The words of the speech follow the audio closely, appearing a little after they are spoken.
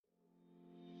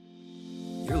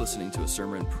You're listening to a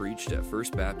sermon preached at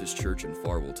First Baptist Church in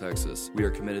Farwell, Texas. We are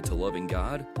committed to loving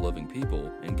God, loving people,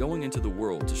 and going into the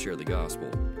world to share the gospel.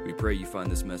 We pray you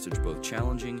find this message both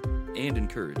challenging and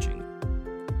encouraging.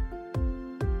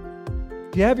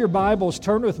 If you have your Bibles,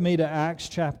 turn with me to Acts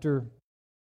chapter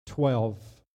 12.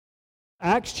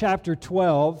 Acts chapter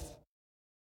 12,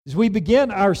 as we begin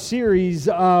our series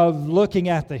of looking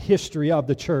at the history of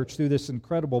the church through this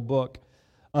incredible book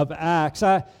of Acts.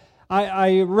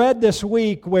 I read this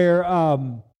week where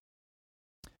a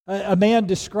man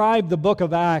described the book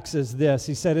of Acts as this.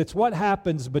 He said, it's what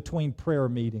happens between prayer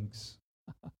meetings.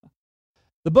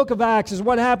 The book of Acts is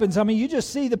what happens. I mean, you just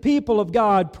see the people of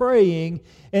God praying,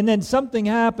 and then something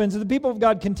happens, and the people of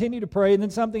God continue to pray, and then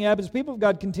something happens. People of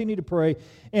God continue to pray.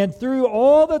 And through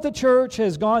all that the church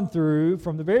has gone through,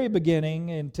 from the very beginning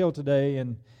until today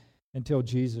and until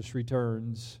Jesus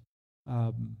returns,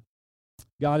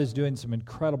 God is doing some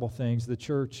incredible things. The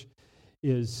church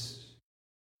is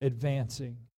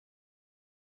advancing.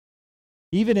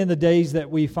 Even in the days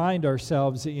that we find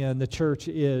ourselves in, the church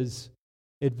is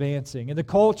advancing. In the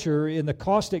culture, in the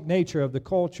caustic nature of the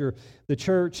culture, the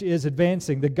church is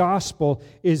advancing. The gospel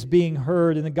is being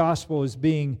heard, and the gospel is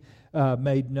being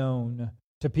made known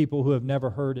to people who have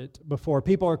never heard it before.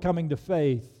 People are coming to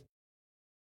faith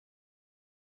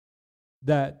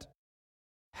that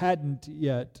hadn't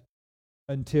yet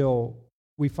until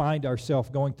we find ourselves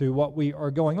going through what we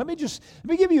are going. Let me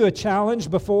give you a challenge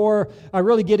before I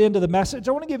really get into the message.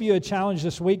 I want to give you a challenge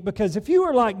this week, because if you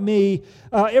are like me,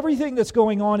 everything that's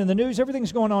going on in the news,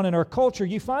 everything's going on in our culture,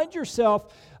 you find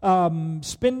yourself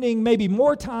spending maybe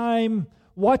more time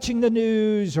watching the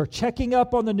news or checking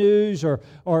up on the news or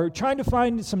trying to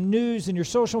find some news in your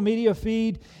social media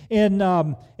feed. And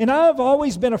I've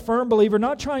always been a firm believer,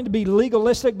 not trying to be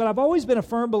legalistic, but I've always been a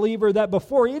firm believer that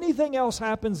before anything else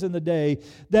happens in the day,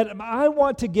 that I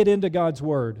want to get into God's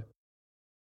Word.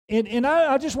 And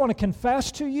I just want to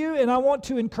confess to you, and I want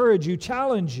to encourage you,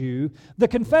 challenge you. The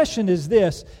confession is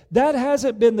this: that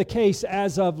hasn't been the case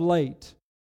as of late.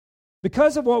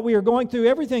 Because of what we are going through,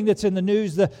 everything that's in the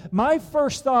news, my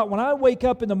first thought when I wake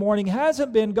up in the morning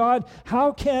hasn't been, God,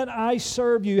 how can I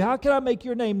serve you? How can I make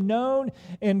your name known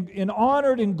and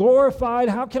honored and glorified?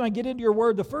 How can I get into your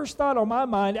word? The first thought on my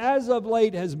mind as of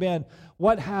late has been,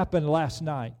 what happened last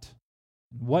night?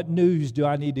 What news do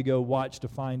I need to go watch to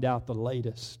find out the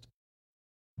latest?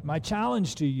 My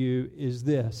challenge to you is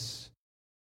this: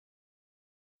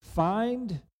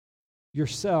 find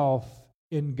yourself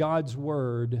in God's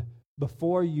word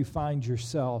before you find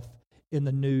yourself in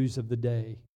the news of the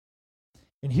day.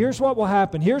 And here's what will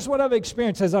happen. Here's what I've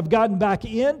experienced as I've gotten back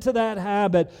into that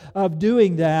habit of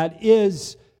doing that,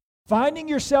 is finding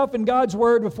yourself in God's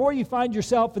Word before you find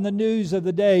yourself in the news of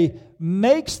the day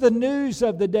makes the news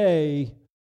of the day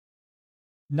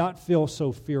not feel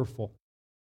so fearful.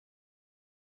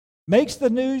 Makes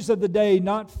the news of the day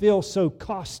not feel so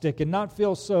caustic and not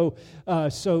feel so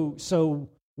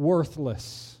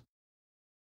worthless.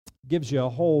 Gives you a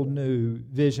whole new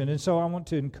vision. And so I want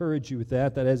to encourage you with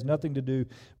that. That has nothing to do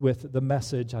with the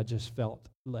message. I just felt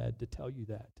led to tell you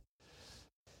that.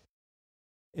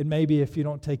 And maybe if you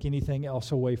don't take anything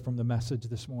else away from the message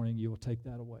this morning, you will take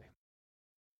that away.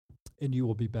 And you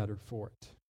will be better for it.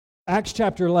 Acts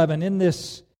chapter 11, in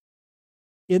this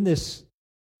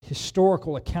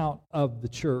historical account of the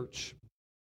church,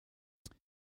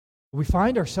 we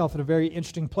find ourselves in a very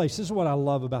interesting place. This is what I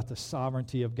love about the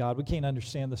sovereignty of God. We can't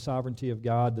understand the sovereignty of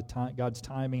God, God's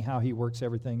timing, how He works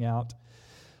everything out.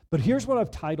 But here's what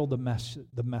I've titled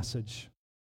the message: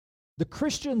 the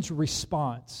Christian's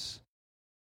response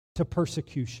to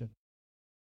persecution.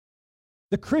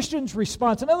 The Christian's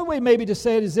response. Another way maybe to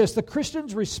say it is this: the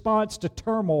Christian's response to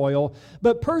turmoil.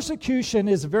 But persecution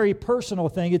is a very personal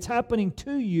thing. It's happening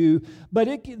to you. But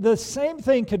the same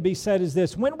thing could be said as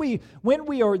this: when we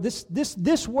are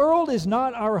this world is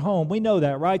not our home. We know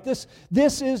that, right? This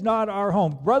is not our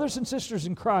home. Brothers and sisters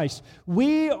in Christ,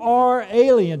 we are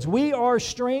aliens. We are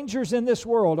strangers in this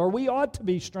world, or we ought to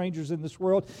be strangers in this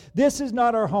world. This is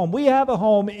not our home. We have a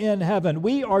home in heaven.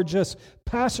 We are just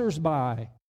passersby.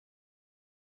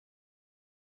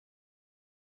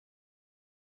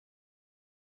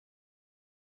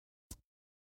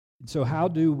 So how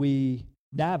do we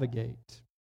navigate?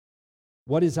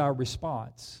 What is our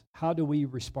response? How do we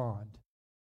respond?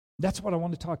 That's what I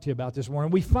want to talk to you about this morning.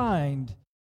 We find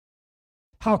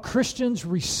how Christians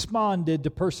responded to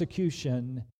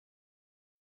persecution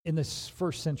in this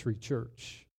first century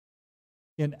church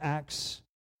in Acts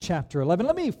chapter 11.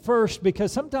 Let me first,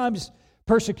 because sometimes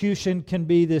persecution can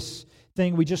be this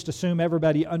thing we just assume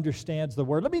everybody understands the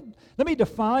word. Let me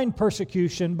define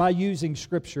persecution by using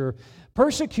Scripture.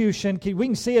 Persecution, we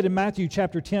can see it in Matthew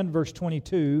chapter 10, verse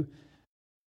 22.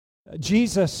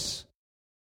 Jesus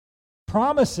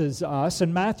promises us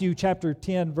in Matthew chapter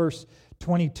 10, verse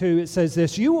 22, it says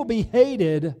this, "You will be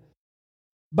hated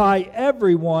by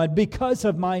everyone because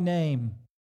of my name."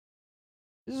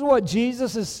 This is what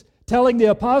Jesus is telling the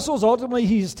apostles. Ultimately,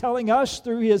 He's telling us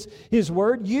through His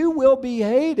Word. You will be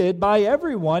hated by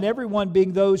everyone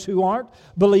being those who aren't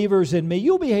believers in me.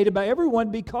 You'll be hated by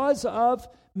everyone because of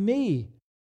me.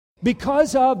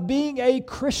 Because of being a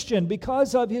Christian,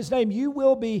 because of His name, you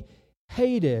will be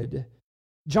hated.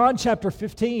 John chapter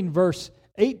 15, verse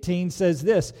 18 says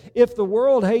this, "If the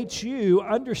world hates you,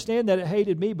 understand that it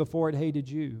hated me before it hated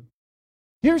you."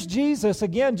 Here's Jesus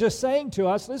again just saying to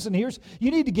us, listen, you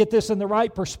need to get this in the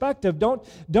right perspective. Don't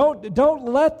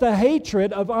let the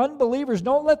hatred of unbelievers,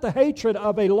 don't let the hatred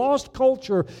of a lost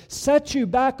culture set you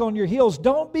back on your heels.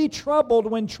 Don't be troubled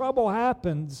when trouble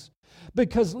happens.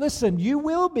 Because listen, you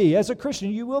will be, as a Christian,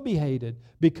 you will be hated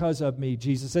because of me.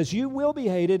 Jesus says, you will be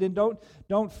hated, and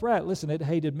don't fret. Listen, it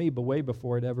hated me but way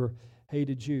before it ever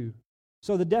hated you.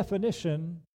 So the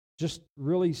definition, just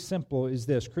really simple, is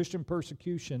this. Christian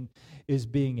persecution is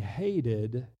being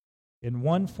hated in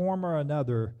one form or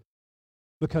another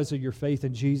because of your faith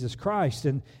in Jesus Christ.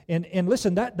 And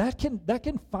listen, that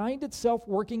can find itself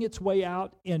working its way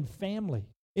out in family,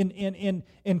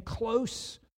 in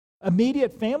close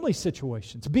immediate family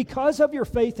situations because of your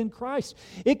faith in Christ.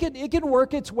 It can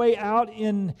work its way out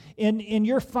in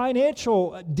your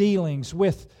financial dealings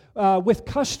with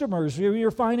customers, your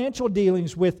financial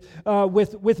dealings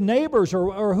with neighbors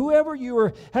or whoever you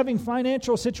are having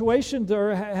financial situations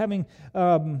or having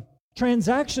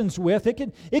transactions with.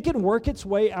 It can work its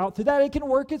way out through that. It can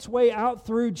work its way out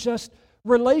through just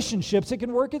relationships. It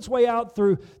can work its way out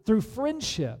through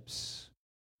friendships.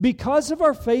 Because of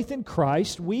our faith in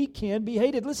Christ, we can be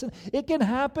hated. Listen, it can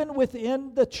happen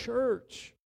within the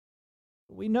church.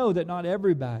 We know that not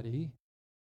everybody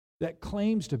that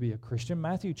claims to be a Christian,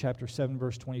 Matthew chapter 7,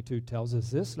 verse 22 tells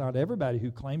us this, not everybody who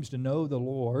claims to know the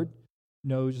Lord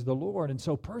knows the Lord. And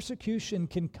so persecution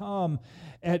can come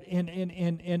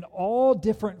in all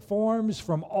different forms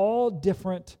from all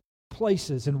different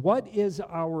places. And what is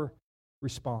our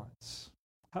response?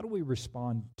 How do we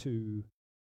respond to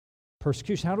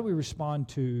persecution? How do we respond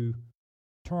to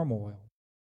turmoil?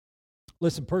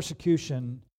 Listen,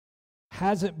 persecution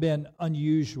hasn't been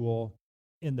unusual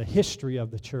in the history of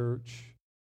the church,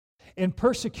 and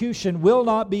persecution will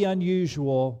not be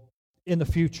unusual in the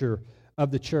future of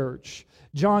the church.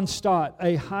 John Stott,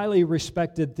 a highly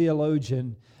respected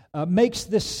theologian, makes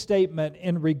this statement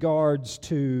in regards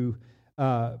to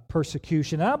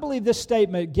persecution. And I believe this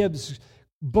statement gives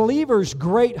believers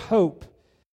great hope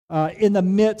in the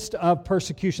midst of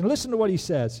persecution. Listen to what he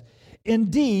says.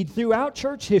 Indeed, throughout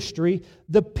church history,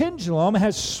 the pendulum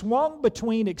has swung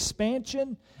between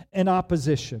expansion and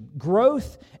opposition,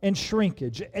 growth and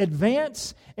shrinkage,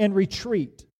 advance and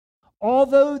retreat.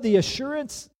 Although the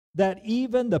assurance that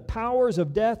even the powers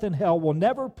of death and hell will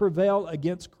never prevail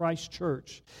against Christ's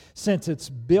church, since it's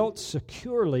built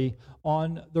securely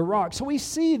on the rock. So we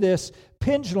see this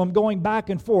pendulum going back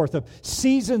and forth of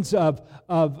seasons of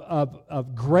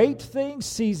great things,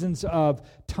 seasons of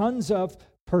tons of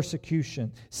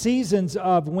persecution, seasons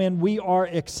of when we are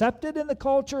accepted in the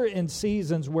culture, and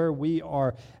seasons where we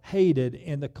are hated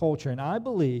in the culture. And I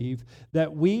believe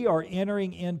that we are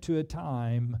entering into a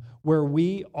time where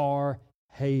we are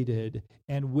hated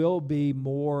and will be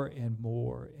more and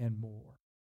more and more.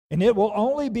 And it will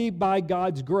only be by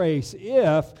God's grace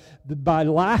if, by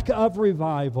lack of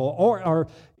revival, or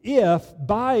if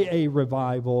by a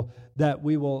revival, that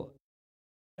we will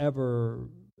ever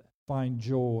find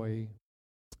joy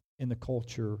in the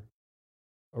culture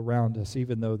around us,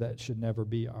 even though that should never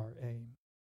be our aim.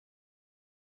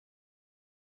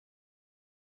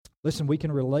 Listen, we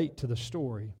can relate to the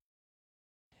story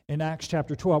in Acts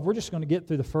chapter 12. We're just going to get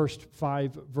through the first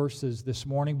 5 verses this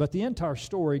morning, but the entire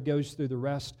story goes through the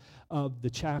rest of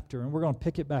the chapter, and we're going to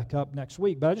pick it back up next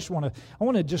week. But I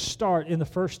want to just start in the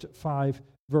first 5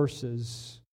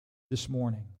 verses this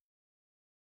morning.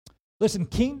 Listen,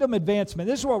 kingdom advancement.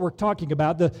 This is what we're talking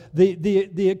about.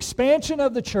 The expansion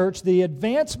of the church, the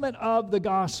advancement of the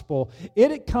gospel.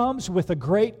 It comes with a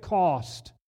great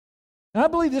cost. And I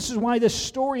believe this is why this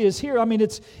story is here. I mean,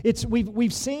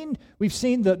 we've seen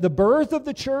the birth of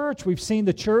the church. We've seen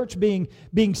the church being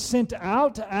sent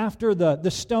out after the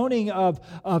stoning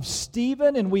of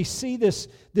Stephen, and we see this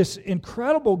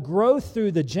incredible growth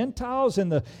through the Gentiles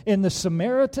and the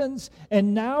Samaritans.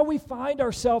 And now we find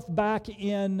ourselves back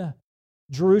in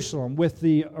Jerusalem with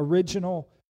the original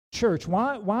church.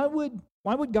 Why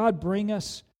would God bring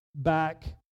us back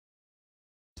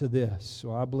to this?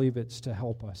 Well, I believe it's to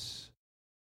help us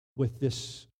with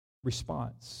this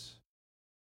response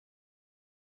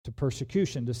to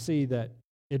persecution, to see that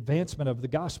advancement of the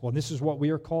gospel. And this is what we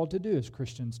are called to do as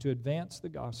Christians, to advance the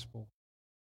gospel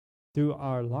through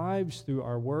our lives, through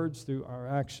our words, through our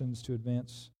actions, to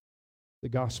advance the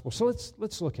gospel. So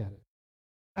let's look at it.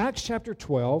 Acts chapter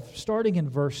 12, starting in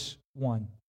verse 1.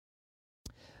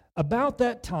 About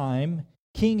that time,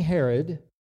 King Herod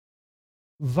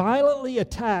violently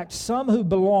attacked some who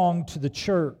belonged to the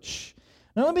church.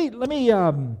 Now let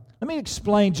me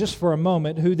explain just for a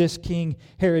moment who this King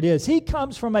Herod is. He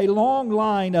comes from a long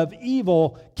line of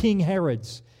evil King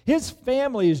Herods. His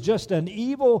family is just an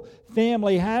evil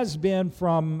family, has been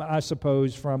from, I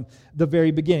suppose, from the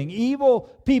very beginning. Evil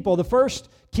people. The first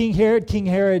King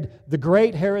Herod the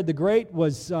Great. Herod the Great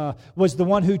was the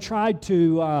one who tried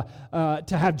to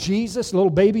have Jesus, little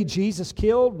baby Jesus,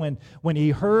 killed when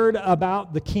he heard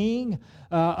about the king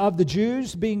of the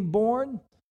Jews being born.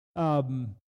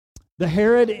 The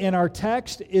Herod in our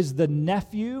text is the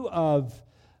nephew of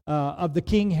the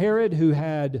King Herod who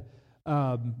had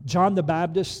John the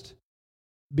Baptist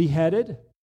beheaded.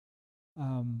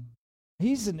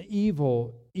 He's an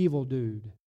evil dude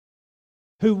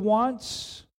who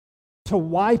wants to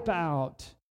wipe out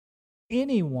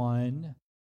anyone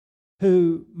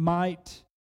who might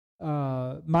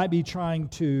be trying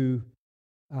to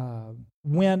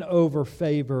win over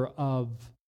favor of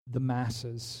the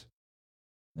masses.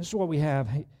 This is what we have.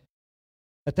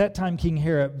 At that time, King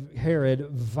Herod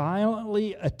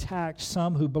violently attacked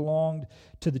some who belonged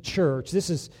to the church. This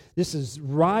is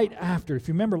right after. If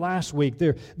you remember last week,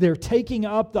 they're taking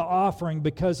up the offering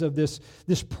because of this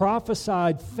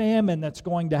prophesied famine that's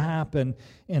going to happen.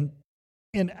 And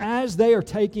as they are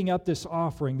taking up this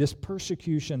offering, this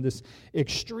persecution, this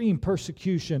extreme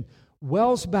persecution,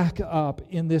 wells back up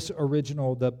in this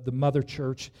original, the mother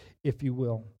church, if you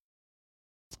will.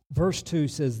 Verse 2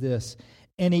 says this,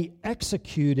 and he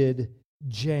executed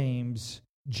James,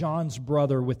 John's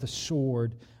brother, with a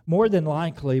sword. More than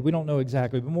likely, we don't know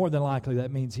exactly, but more than likely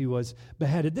that means he was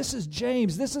beheaded. This is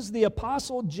James. This is the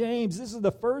apostle James. This is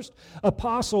the first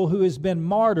apostle who has been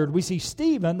martyred. We see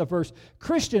Stephen, the first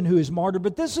Christian who is martyred,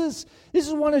 but this is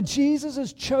one of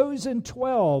Jesus' chosen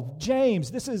 12.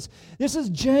 James. This is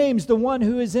James, the one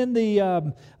who is in the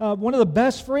one of the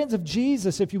best friends of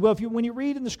Jesus, if you will. When you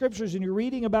read in the Scriptures and you're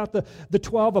reading about the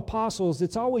 12 apostles,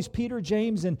 it's always Peter,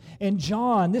 James, and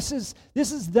John. This is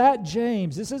that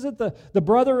James. This isn't the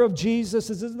brother of Jesus.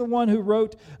 This is the one who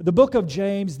wrote the book of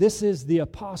James. This is the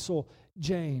apostle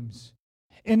James.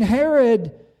 And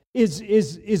Herod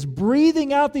is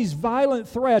breathing out these violent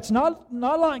threats, not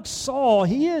like Saul.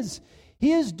 He is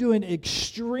doing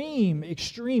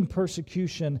extreme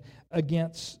persecution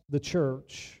against the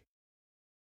church.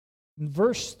 In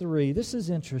verse 3, this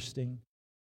is interesting.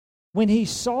 When he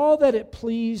saw that it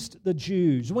pleased the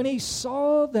Jews, when he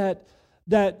saw that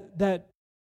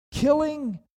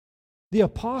killing the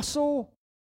apostle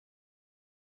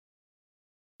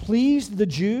pleased the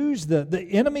Jews, the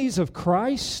enemies of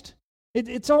Christ.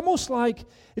 It's almost like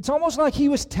he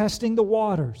was testing the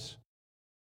waters.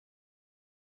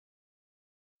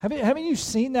 Haven't you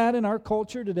seen that in our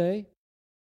culture today?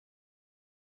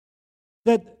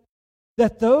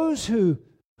 That those who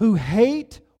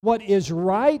hate what is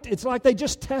right, it's like they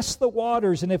just test the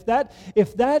waters, and if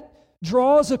that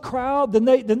draws a crowd, then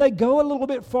they go a little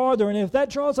bit farther. And if that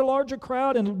draws a larger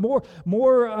crowd and more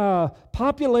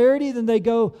popularity, then they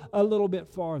go a little bit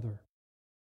farther.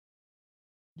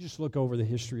 Just look over the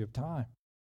history of time.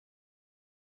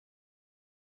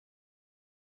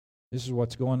 This is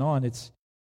what's going on.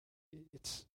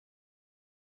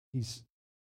 He's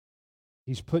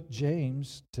put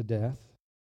James to death.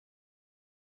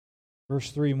 Verse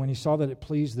 3, when he saw that it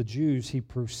pleased the Jews, he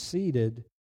proceeded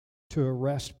to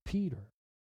arrest Peter.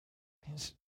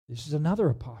 This is another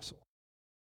apostle.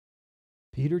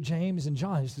 Peter, James, and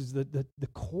John. This is the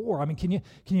core. I mean, can you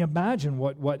imagine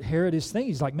what Herod is thinking?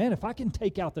 He's like, man, if I can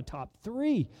take out the top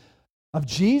 3 of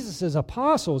Jesus'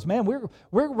 apostles, man,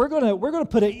 we're gonna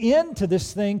put an end to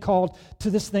this thing called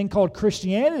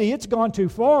Christianity. It's gone too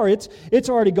far. It's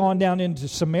already gone down into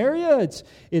Samaria.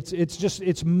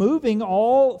 It's moving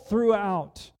all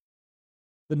throughout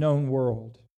the known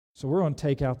world. So we're going to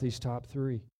take out these top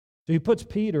three. So he arrests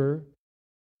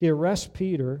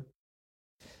Peter,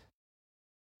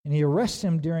 and he arrests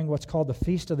him during what's called the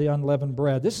Feast of the Unleavened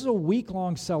Bread. This is a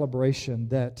week-long celebration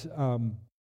that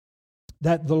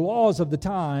the laws of the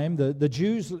time, the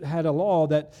Jews had a law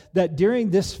that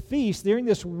during this feast, during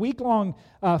this week-long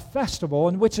festival,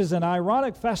 and which is an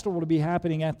ironic festival to be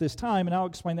happening at this time, and I'll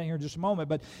explain that here in just a moment,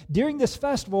 but during this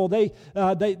festival, they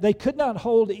could not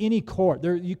hold any court.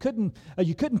 You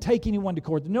couldn't take anyone to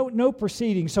court. No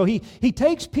proceedings. So he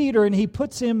takes Peter and he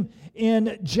puts him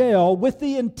in jail with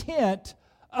the intent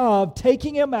of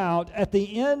taking him out at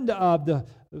the end of the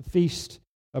Feast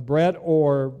of Bread,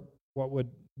 or what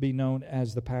would be known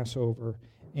as the Passover,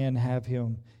 and have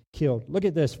him killed. Look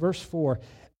at this, verse 4.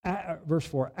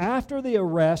 After the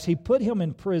arrest, he put him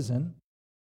in prison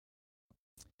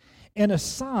and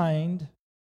assigned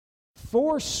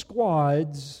 4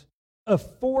 squads of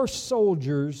 4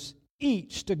 soldiers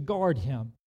each to guard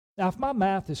him. Now, if my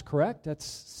math is correct, that's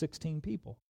 16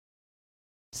 people.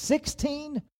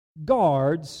 16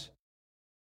 guards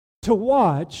to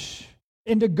watch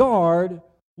and to guard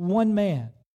one man.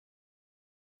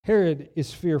 Herod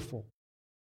is fearful.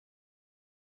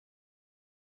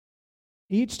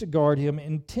 Each to guard him,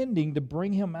 intending to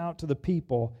bring him out to the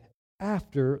people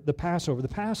after the Passover. The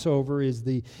Passover is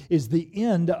the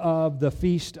end of the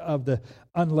Feast of the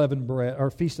Unleavened Bread,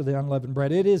 or Feast of the Unleavened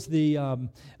Bread. It is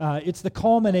it's the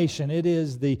culmination. It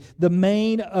is the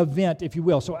main event, if you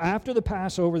will. So after the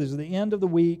Passover, this is the end of the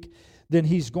week. Then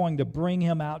he's going to bring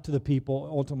him out to the people.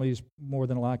 Ultimately, he's more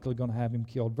than likely going to have him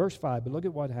killed. Verse 5, but look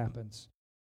at what happens.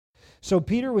 So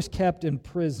Peter was kept in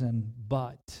prison,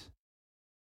 but,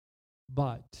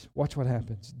 watch what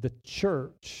happens. The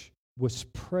church was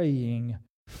praying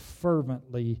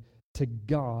fervently to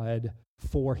God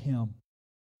for him.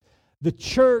 The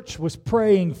church was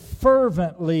praying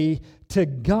fervently to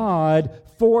God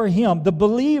for him. The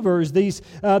believers, these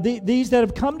that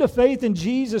have come to faith in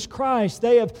Jesus Christ,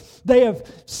 they have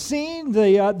seen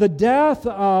the death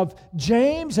of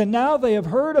James, and now they have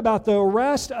heard about the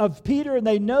arrest of Peter, and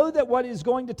they know that what is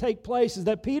going to take place is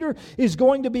that Peter is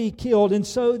going to be killed, and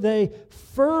so they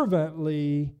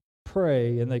fervently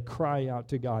pray and they cry out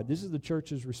to God. This is the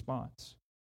church's response,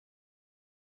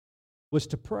 was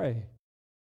to pray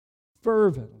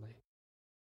fervently.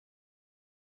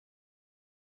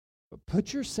 But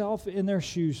put yourself in their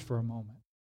shoes for a moment.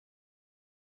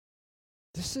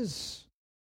 This is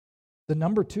the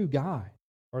number 2 guy,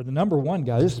 or the number 1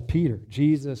 guy. This is Peter,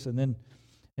 Jesus, and then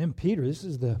Peter. This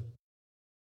is the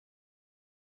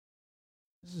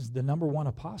number 1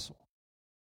 apostle.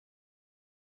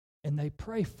 And they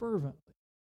pray fervently.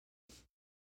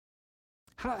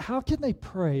 How can they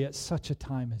pray at such a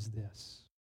time as this?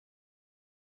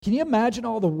 Can you imagine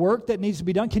all the work that needs to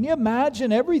be done? Can you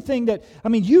imagine everything that,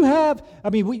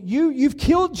 you've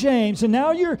killed James, and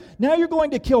now you're going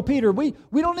to kill Peter. We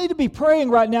don't need to be praying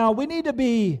right now. We need to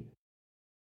be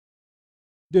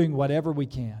doing whatever we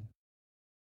can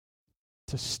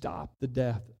to stop the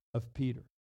death of Peter.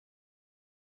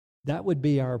 That would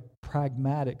be our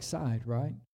pragmatic side,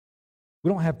 right?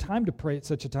 We don't have time to pray at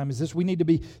such a time as this. We need to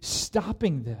be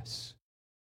stopping this.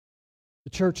 The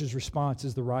church's response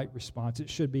is the right response. It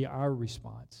should be our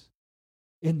response.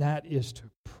 And that is to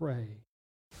pray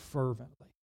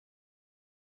fervently.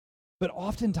 But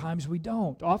oftentimes we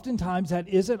don't. Oftentimes that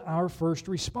isn't our first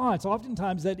response.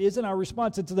 Oftentimes that isn't our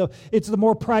response. It's the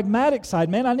more pragmatic side.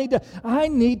 Man, I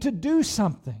need to do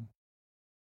something.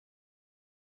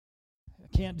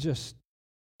 I can't just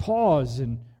pause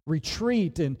and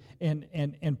retreat and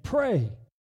pray.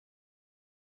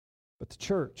 But the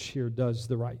church here does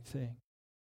the right thing.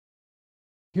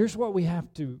 Here's what we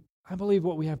have to, I believe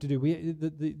what we have to do.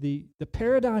 The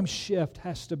paradigm shift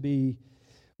has to be,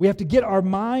 we have to get our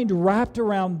mind wrapped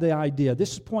around the idea.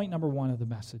 This is point number 1 of the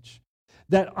message.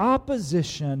 That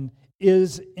opposition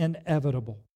is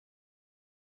inevitable.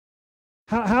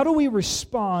 How do we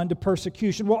respond to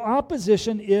persecution? Well,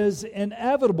 opposition is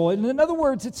inevitable. And in other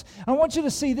words, I want you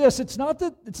to see this. It's not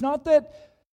that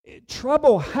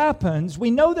trouble happens. We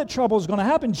know that trouble is going to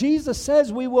happen. Jesus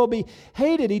says we will be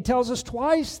hated. He tells us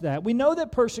twice that. We know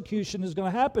that persecution is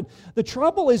going to happen. The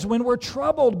trouble is when we're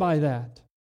troubled by that.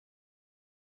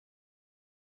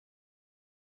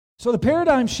 So the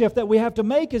paradigm shift that we have to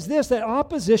make is this, that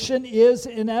opposition is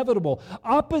inevitable.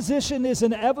 Opposition is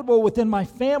inevitable within my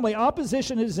family.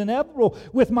 Opposition is inevitable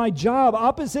with my job.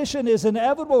 Opposition is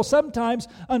inevitable sometimes,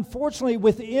 unfortunately,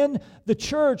 within the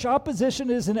church. Opposition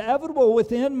is inevitable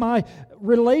within my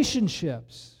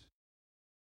relationships.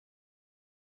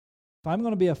 If I'm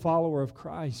going to be a follower of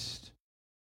Christ,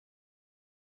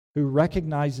 who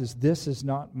recognizes this is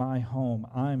not my home.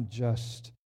 I'm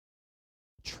just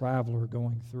a traveler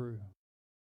going through.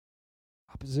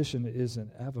 Opposition is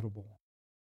inevitable.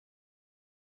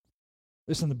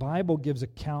 Listen, the Bible gives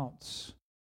accounts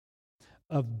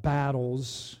of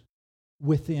battles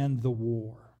within the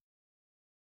war.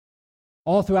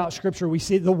 All throughout Scripture, we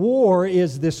see the war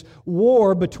is this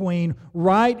war between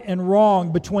right and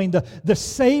wrong, between the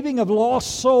saving of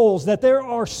lost souls, that there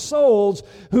are souls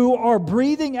who are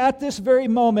breathing at this very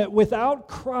moment. Without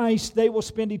Christ, they will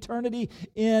spend eternity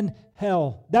in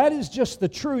hell. That is just the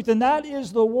truth, and that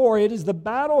is the war. It is the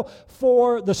battle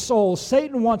for the souls.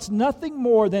 Satan wants nothing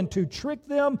more than to trick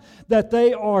them that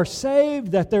they are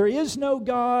saved, that there is no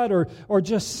God, or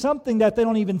just something that they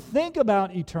don't even think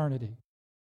about eternity.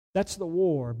 That's the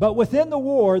war. But within the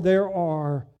war, there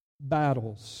are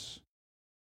battles.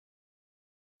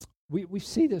 We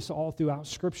see this all throughout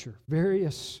Scripture.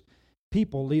 Various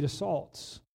people lead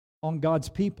assaults on God's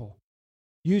people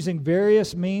using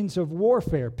various means of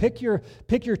warfare. Pick your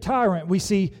tyrant. We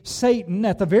see Satan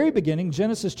at the very beginning,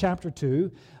 Genesis chapter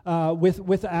 2,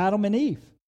 with Adam and Eve,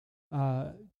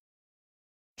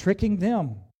 tricking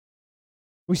them.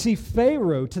 We see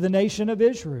Pharaoh to the nation of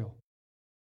Israel.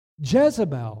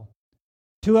 Jezebel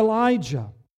to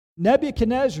Elijah,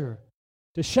 Nebuchadnezzar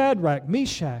to Shadrach,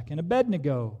 Meshach, and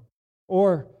Abednego,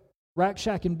 or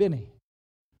Rakshak and Benny.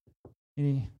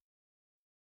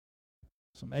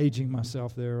 Some aging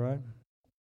myself there, right?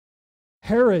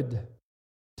 Herod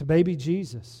to baby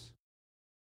Jesus,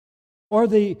 or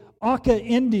the Auca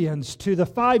Indians to the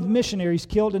 5 missionaries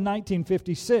killed in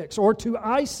 1956, or to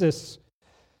ISIS,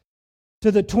 to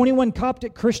the 21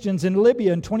 Coptic Christians in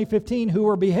Libya in 2015 who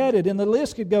were beheaded. And the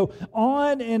list could go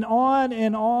on and on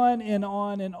and on and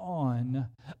on and on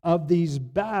of these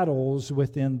battles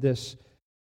within this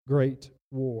great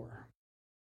war.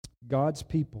 God's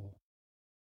people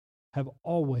have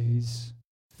always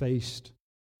faced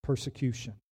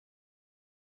persecution.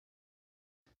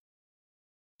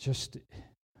 Just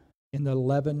in the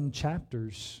 11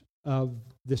 chapters of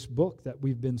this book that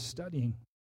we've been studying,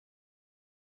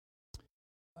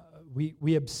 we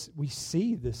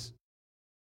see this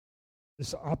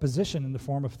opposition in the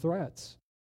form of threats,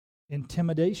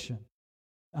 intimidation,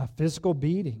 physical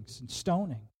beatings, and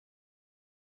stoning.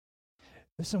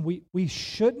 Listen, we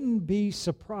shouldn't be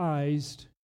surprised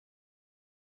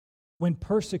when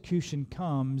persecution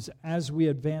comes as we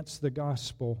advance the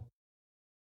gospel.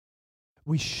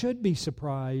 We should be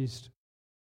surprised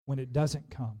when it doesn't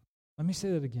come. Let me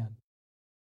say that again.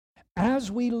 As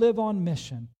we live on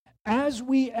mission, as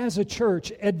we as a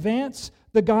church advance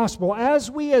the gospel,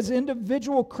 as we as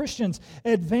individual Christians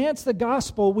advance the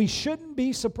gospel, we shouldn't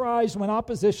be surprised when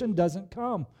opposition doesn't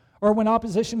come, or when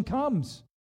opposition comes.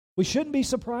 We shouldn't be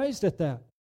surprised at that.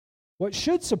 What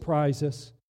should surprise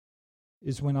us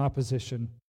is when opposition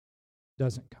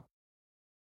doesn't come.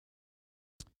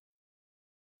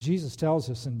 Jesus tells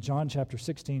us in John chapter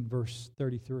 16, verse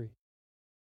 33.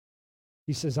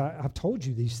 He says, I've told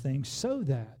you these things so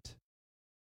that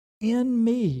in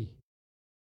me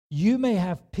you may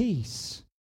have peace.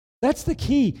 That's the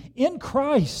key. In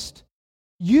Christ,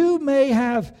 you may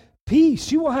have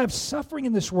peace. You will have suffering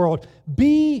in this world.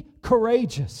 Be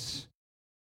courageous.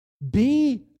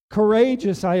 Be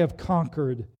courageous. I have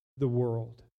conquered the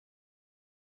world.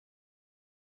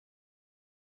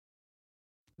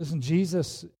 Listen,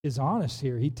 Jesus is honest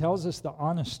here. He tells us the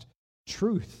honest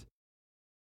truth.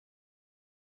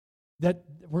 That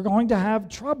we're going to have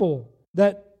trouble.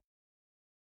 That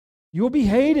you will be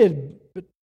hated, but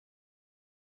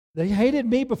they hated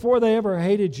me before they ever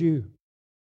hated you.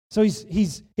 So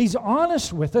he's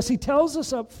honest with us. He tells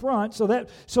us up front so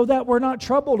that we're not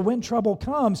troubled when trouble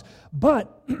comes.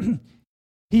 But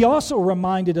he also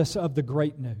reminded us of the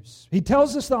great news. He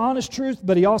tells us the honest truth,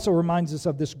 but he also reminds us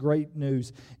of this great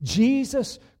news.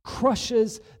 Jesus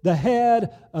crushes the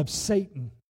head of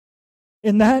Satan.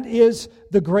 And that is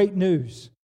the great news.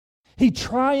 He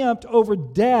triumphed over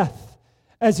death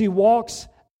as he walks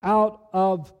out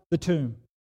of the tomb.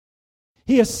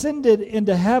 He ascended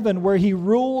into heaven where he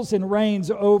rules and reigns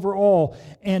over all.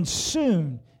 And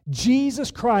soon,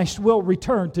 Jesus Christ will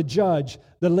return to judge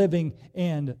the living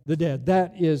and the dead.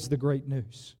 That is the great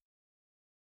news.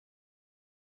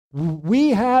 We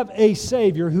have a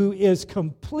Savior who is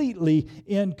completely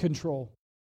in control.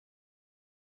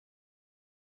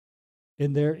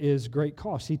 And there is great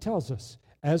cost. He tells us,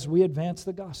 as we advance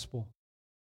the gospel,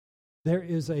 there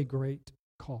is a great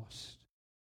cost.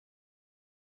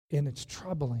 And it's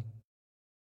troubling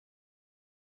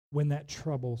when that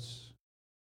troubles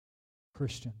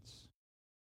Christians.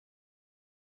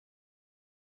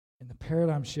 And the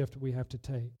paradigm shift we have to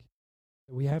take,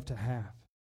 that we have to have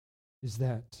is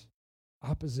that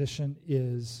opposition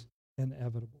is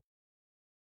inevitable.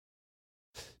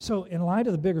 So, in light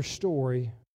of the bigger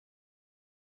story,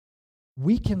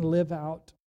 we can live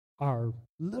out our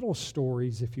little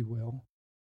stories, if you will,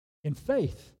 in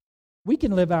faith. We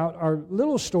can live out our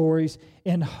little stories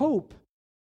in hope,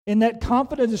 in that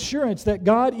confident assurance that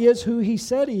God is who He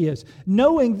said He is,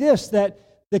 knowing this, that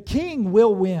the King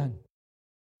will win.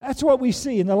 That's what we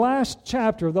see in the last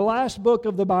chapter, the last book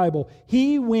of the Bible.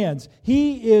 He wins.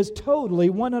 He is totally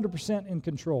 100% in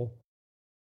control.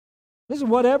 Listen,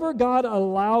 whatever God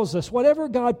allows us, whatever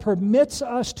God permits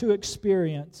us to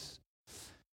experience,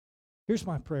 here's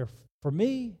my prayer for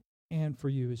me and for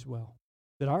you as well,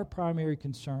 that our primary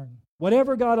concern,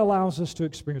 whatever God allows us to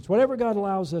experience, whatever God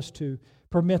allows us to,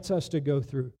 permits us to go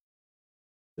through,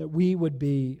 that we would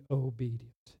be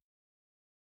obedient.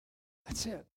 That's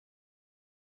it.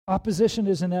 Opposition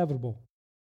is inevitable.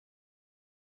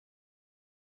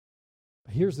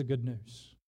 But here's the good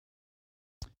news.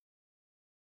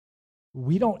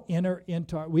 We don't enter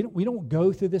into we don't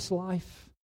go through this life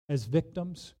as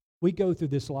victims. We go through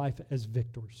this life as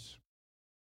victors.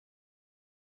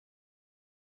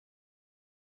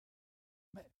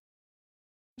 I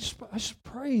just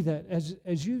pray that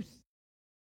as you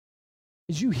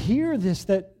hear this,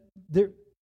 that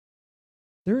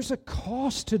there's a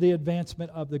cost to the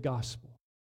advancement of the gospel.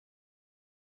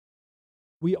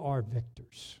 We are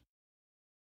victors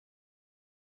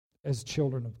as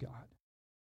children of God.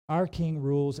 Our King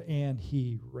rules and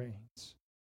He reigns.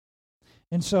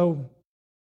 And so,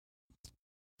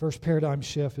 first paradigm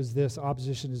shift is this: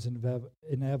 opposition is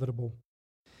inevitable.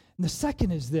 And the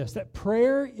second is this, that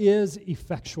prayer is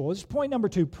effectual. This is point number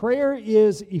 2. Prayer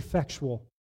is effectual.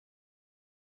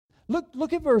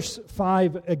 Look at verse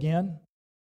 5 again.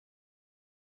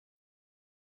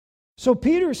 So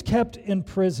Peter's kept in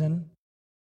prison,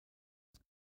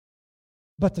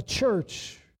 but the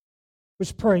church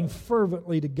was praying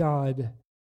fervently to God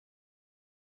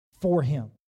for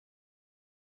him.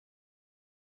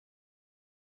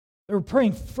 They were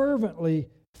praying fervently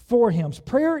for him.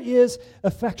 Prayer is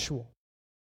effectual.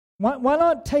 Why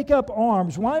not take up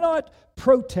arms? Why not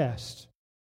protest?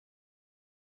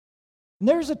 And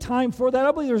there's a time for that.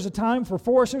 I believe there's a time for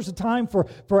force. There's a time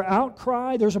for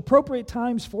outcry. There's appropriate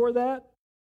times for that.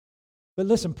 But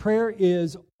listen, prayer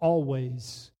is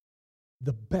always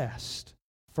the best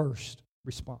first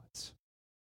response.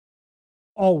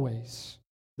 Always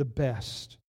the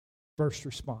best first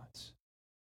response.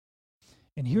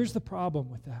 And here's the problem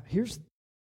with that.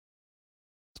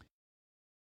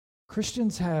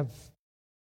 Christians have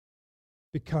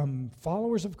become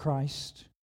followers of Christ,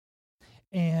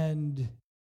 and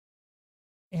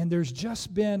there's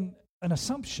just been an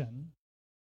assumption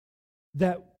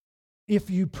that if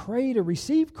you pray to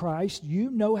receive Christ, you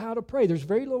know how to pray. There's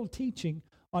very little teaching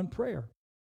on prayer.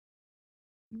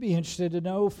 I'd be interested to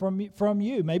know from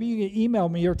you. Maybe you can email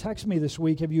me or text me this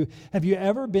week. Have you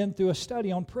ever been through a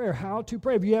study on prayer, how to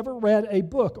pray? Have you ever read a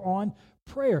book on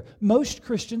prayer? Most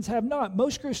Christians have not.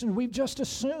 Most Christians, we've just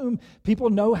assumed people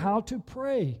know how to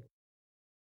pray.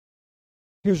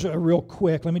 Here's a real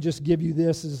quick, let me just give you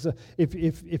this.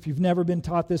 If you've never been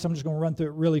taught this, I'm just going to run through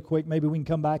it really quick. Maybe we can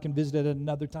come back and visit it at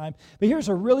another time. But here's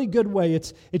a really good way.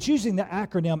 It's using the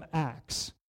acronym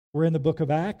ACTS. We're in the book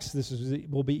of Acts.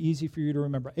 Will be easy for you to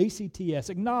remember. ACTS,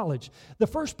 acknowledge. The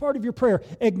first part of your prayer,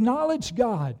 acknowledge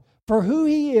God for who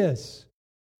He is.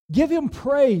 Give Him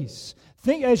praise.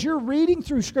 Think as you're reading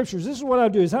through Scriptures, this is what I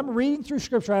do. As I'm reading through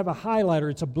Scripture, I have a highlighter.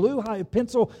 It's a blue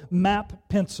pencil, map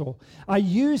pencil. I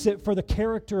use it for the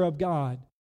character of God.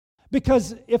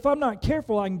 Because if I'm not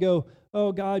careful, I can go,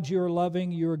 oh, God, you're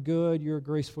loving, you're good, you're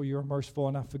graceful, you're merciful,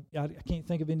 and I can't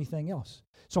think of anything else.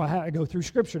 So I go through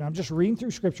Scripture, and I'm just reading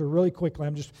through Scripture really quickly.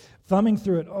 I'm just thumbing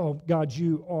through it. Oh, God,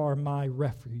 you are my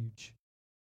refuge.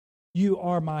 You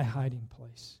are my hiding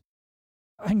place.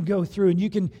 I can go through, and you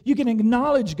can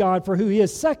acknowledge God for who He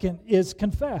is. Second is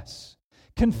confess.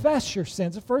 Confess your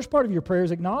sins. The first part of your prayer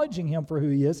is acknowledging Him for who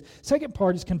He is. Second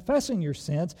part is confessing your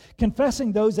sins,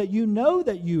 confessing those that you know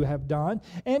that you have done,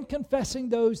 and confessing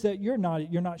those that you're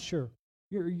not sure.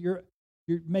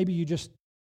 Maybe you just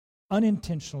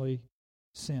unintentionally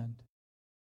sinned.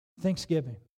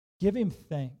 Thanksgiving. Give Him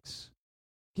thanks.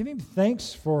 Give Him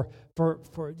thanks for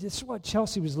this is what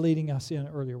Chelsea was leading us in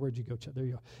earlier. Where'd you go? There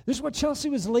you go. This is what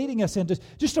Chelsea was leading us in,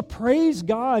 just to praise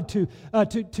God, to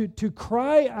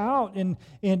cry out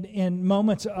in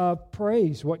moments of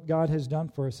praise what God has done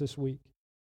for us this week.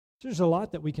 There's a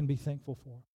lot that we can be thankful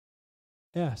for.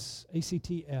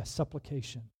 ACTS,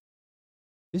 supplication.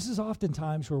 This is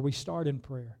oftentimes where we start in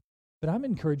prayer, but I'm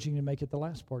encouraging you to make it the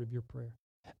last part of your prayer.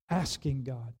 asking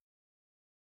God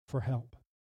for help.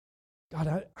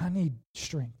 God, I need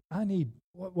strength. I need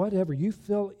whatever. You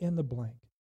fill in the blank.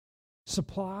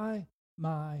 Supply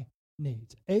my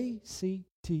needs. ACTS.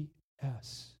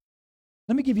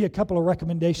 Let me give you a couple of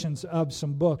recommendations of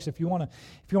some books if you want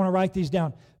to write these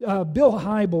down. Bill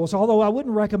Hybels, although I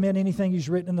wouldn't recommend anything he's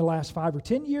written in the last 5 or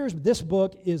 10 years, but this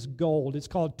book is gold. It's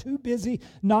called Too Busy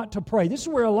Not to Pray. This is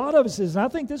where a lot of us is, and I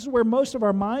think this is where most of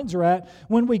our minds are at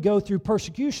when we go through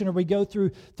persecution or we go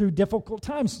through difficult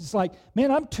times. It's like,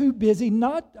 man, I'm too busy.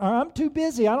 I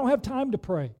don't have time to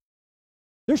pray.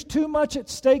 There's too much at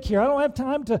stake here. I don't have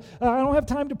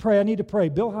time to pray. I need to pray.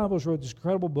 Bill Hybels wrote this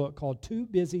incredible book called Too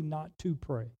Busy Not to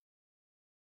Pray.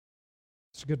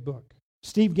 It's a good book.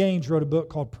 Steve Gaines wrote a book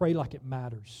called Pray Like It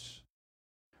Matters.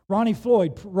 Ronnie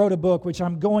Floyd wrote a book which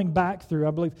I'm going back through.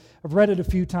 I believe I've read it a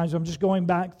few times. I'm just going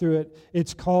back through it.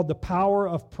 It's called The Power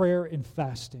of Prayer and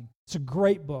Fasting. It's a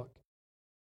great book.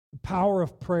 The Power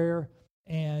of Prayer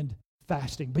and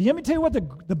Fasting. But let me tell you what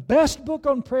the best book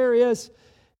on prayer is.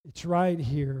 It's right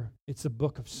here. It's the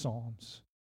book of Psalms.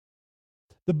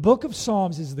 The book of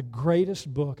Psalms is the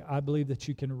greatest book I believe that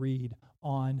you can read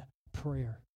on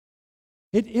prayer.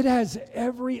 It has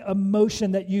every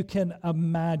emotion that you can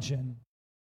imagine,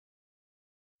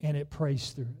 and it prays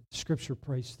through it. Scripture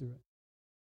prays through it.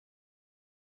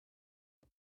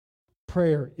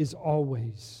 Prayer is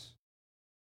always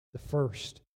the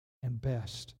first and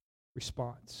best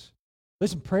response.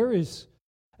 Listen, prayer is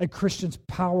a Christian's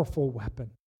powerful weapon.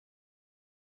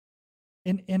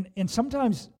 And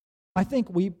sometimes I think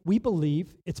we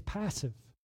believe it's passive.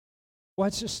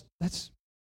 Well,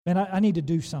 I need to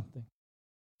do something.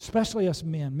 Especially us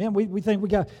men. Men, we think we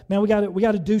got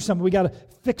to do something. We got to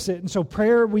fix it. And so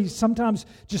prayer, we sometimes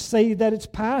just say that it's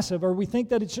passive, or we think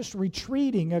that it's just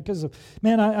retreating because of,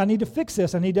 I need to fix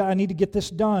this. I need to get this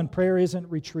done. Prayer isn't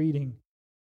retreating.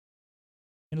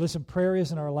 And listen, prayer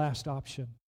isn't our last option.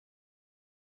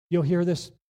 You'll hear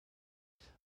this.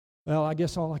 Well, I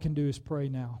guess all I can do is pray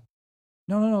now.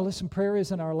 No. Listen, prayer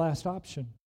isn't our last option.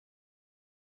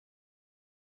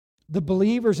 The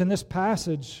believers in this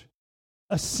passage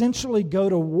essentially go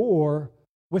to war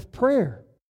with prayer.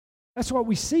 That's what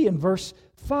we see in verse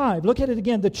 5. Look at it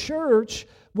again. The church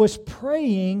was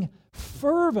praying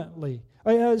fervently.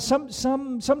 Some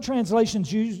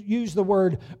translations use the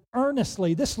word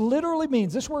earnestly. This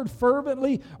word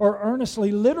fervently or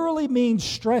earnestly literally means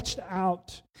stretched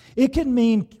out. It can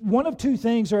mean one of two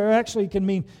things, or actually can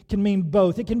mean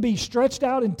both. It can be stretched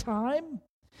out in time.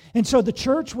 And so the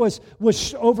church was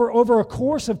over a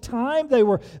course of time, they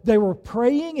were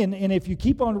praying, and if you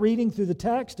keep on reading through the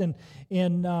text in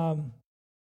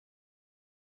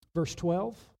verse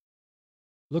 12,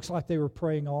 looks like they were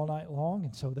praying all night long,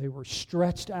 and so they were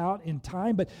stretched out in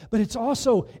time. But it's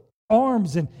also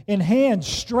arms and hands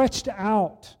stretched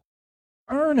out,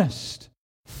 earnest,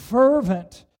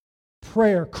 fervent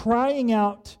prayer, crying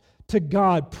out to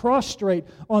God, prostrate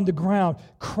on the ground,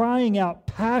 crying out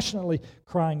passionately,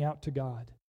 crying out to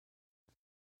God.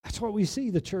 That's what we see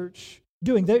the church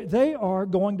doing. They are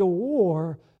going to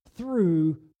war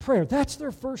through prayer. That's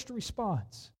their first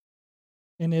response,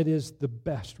 and it is the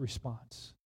best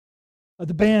response.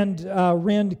 The band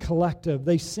Rend Collective,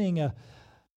 they sing a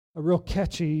real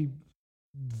catchy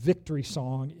victory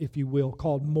song, if you will,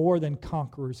 called More Than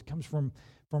Conquerors. It comes from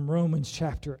Romans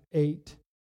chapter 8.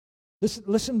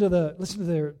 Listen to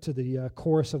the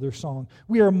chorus of their song.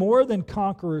 We are more than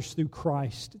conquerors through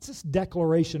Christ. It's this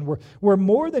declaration. We're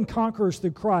more than conquerors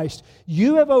through Christ.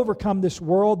 You have overcome this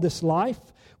world, this life.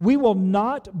 We will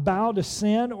not bow to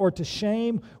sin or to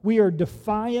shame. We are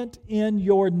defiant in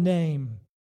your name.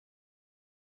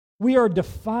 We are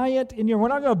defiant in your name. We're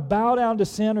not going to bow down to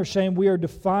sin or shame. We are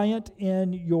defiant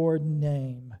in your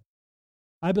name.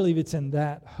 I believe it's in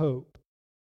that hope,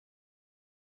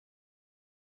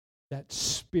 that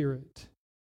spirit,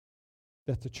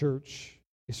 that the church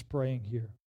is praying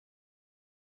here.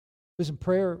 Listen,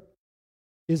 prayer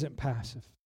isn't passive.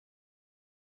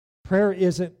 Prayer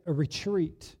isn't a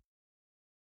retreat.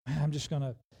 Man, I'm just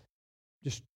gonna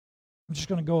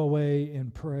go away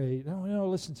and pray. No,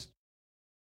 listen.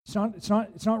 It's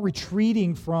not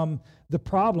retreating from the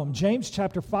problem. James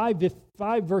chapter 5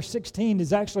 verse 16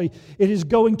 is actually, it is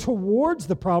going towards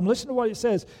the problem. Listen to what it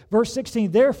says. Verse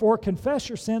 16, therefore confess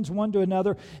your sins one to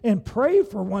another and pray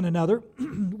for one another.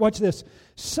 Watch this.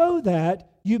 So that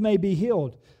you may be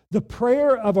healed. The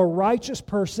prayer of a righteous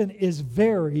person is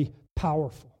very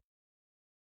powerful.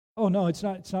 Oh no, it's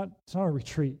not a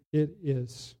retreat. It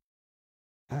is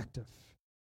active.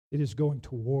 It is going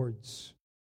towards.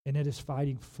 And it is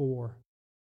fighting for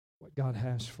what God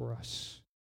has for us.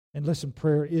 And listen,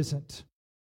 prayer isn't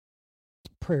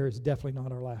prayer is definitely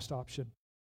not our last option.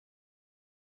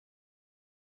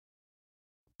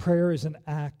 Prayer is an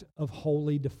act of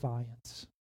holy defiance.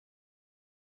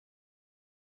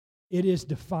 It is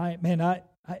defiant. Man,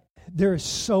 there is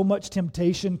so much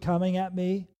temptation coming at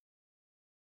me.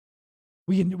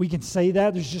 We can say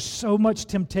that. There's just so much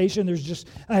temptation.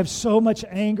 I have so much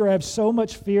anger. I have so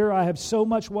much fear. I have so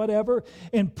much whatever.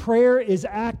 And prayer is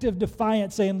active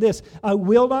defiance, saying this: I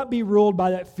will not be ruled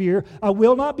by that fear. I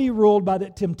will not be ruled by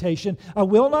that temptation. I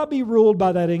will not be ruled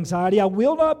by that anxiety. I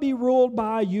will not be ruled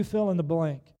by, you fill in the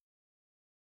blank.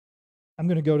 I'm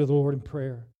going to go to the Lord in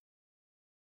prayer.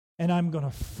 And I'm going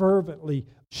to fervently,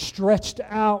 stretched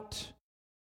out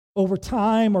over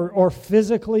time or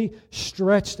physically,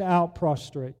 stretched out,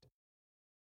 prostrate.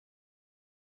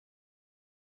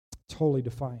 It's holy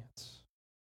defiance.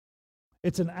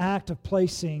 It's an act of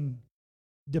placing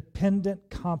dependent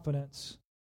confidence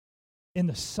in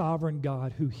the sovereign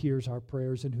God who hears our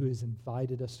prayers and who has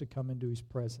invited us to come into His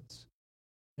presence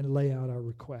and lay out our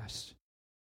requests.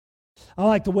 I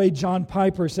like the way John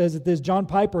Piper says it this. John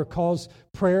Piper calls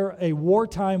prayer a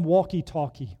wartime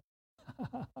walkie-talkie.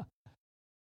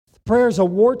 Prayer is a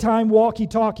wartime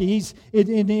walkie-talkie. He's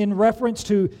in reference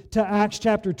to Acts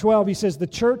chapter 12. He says the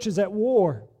church is at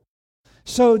war.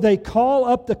 So they call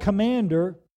up the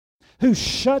commander who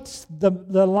shuts the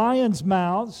lions'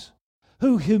 mouths,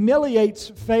 who humiliates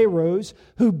pharaohs,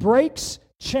 who breaks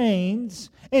chains,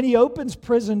 and he opens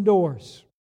prison doors.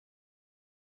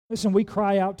 Listen, we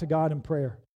cry out to God in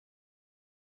prayer,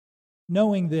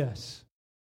 knowing this,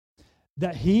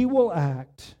 that He will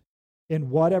act in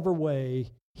whatever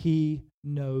way He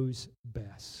knows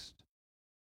best.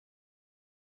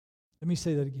 Let me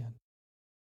say that again.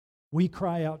 We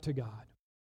cry out to God,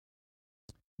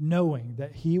 knowing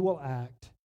that He will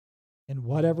act in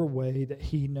whatever way that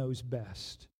He knows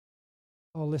best.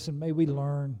 Oh, listen, may we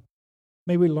learn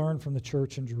from the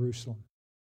church in Jerusalem.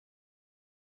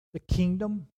 The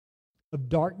kingdom of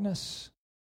darkness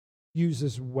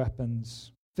uses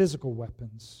weapons, physical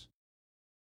weapons,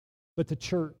 but the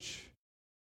church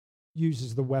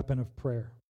uses the weapon of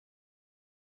prayer.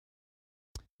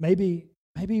 Maybe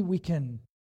we can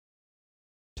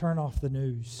turn off the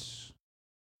news.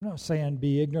 I'm not saying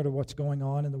be ignorant of what's going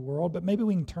on in the world, but maybe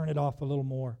we can turn it off a little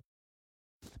more.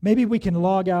 Maybe we can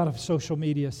log out of social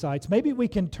media sites. Maybe we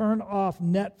can turn off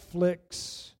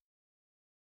Netflix.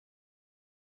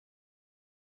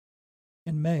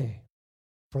 And may,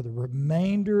 for the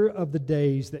remainder of the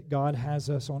days that God has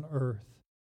us on earth,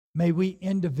 may we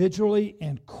individually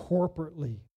and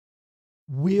corporately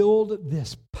wield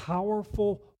this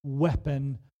powerful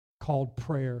weapon called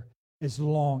prayer as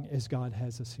long as God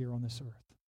has us here on this earth.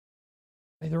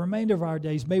 May the remainder of our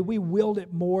days, may we wield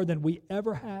it more than we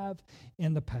ever have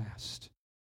in the past.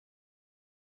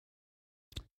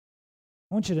 I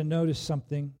want you to notice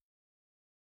something.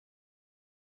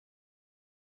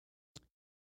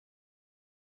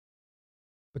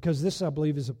 Because this, I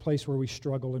believe, is a place where we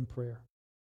struggle in prayer.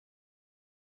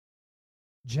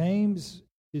 James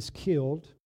is killed,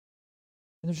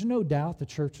 and there's no doubt the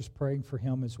church is praying for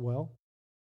him as well.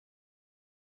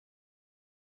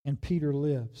 And Peter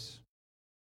lives.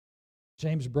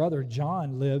 James' brother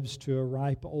John lives to a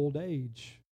ripe old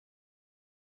age.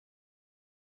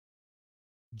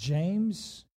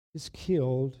 James is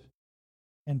killed,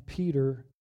 and Peter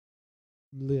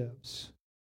lives.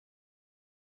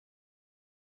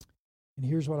 And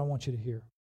here's what I want you to hear.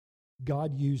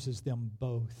 God uses them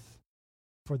both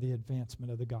for the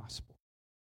advancement of the gospel.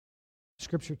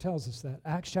 Scripture tells us that.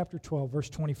 Acts chapter 12, verse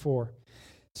 24.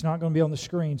 It's not going to be on the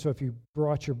screen, so if you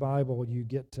brought your Bible, you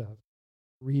get to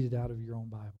read it out of your own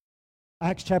Bible.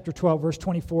 Acts chapter 12, verse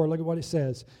 24, look at what it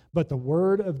says. But the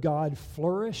word of God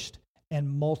flourished and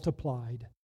multiplied.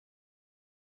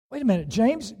 Wait a minute,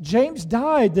 James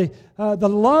died, the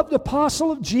loved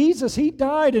apostle of Jesus. He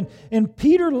died, and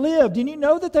Peter lived. And you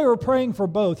know that they were praying for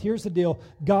both. Here's the deal.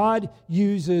 God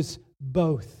uses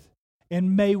both.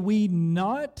 And may we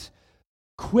not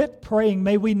quit praying.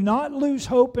 May we not lose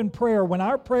hope in prayer when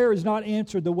our prayer is not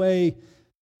answered the way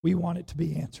we want it to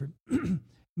be answered.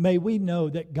 May we know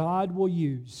that God will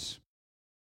use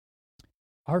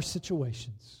our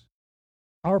situations,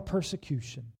 our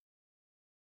persecution,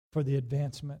 for the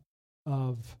advancement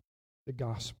of the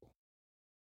gospel.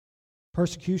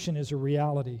 Persecution is a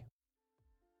reality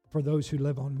for those who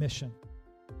live on mission,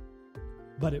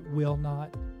 but it will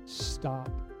not stop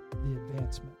the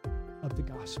advancement of the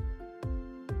gospel.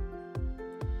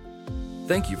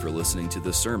 Thank you for listening to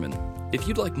this sermon. If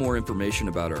you'd like more information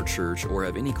about our church or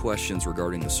have any questions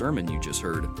regarding the sermon you just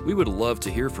heard, we would love to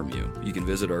hear from you. You can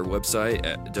visit our website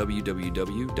at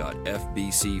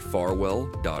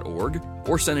www.fbcfarwell.org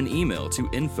or send an email to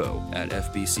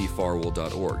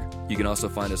info@fbcfarwell.org. You can also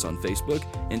find us on Facebook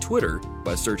and Twitter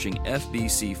by searching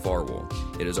FBC Farwell.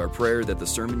 It is our prayer that the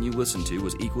sermon you listened to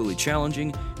was equally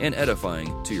challenging and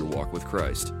edifying to your walk with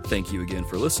Christ. Thank you again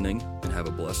for listening, and have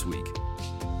a blessed week.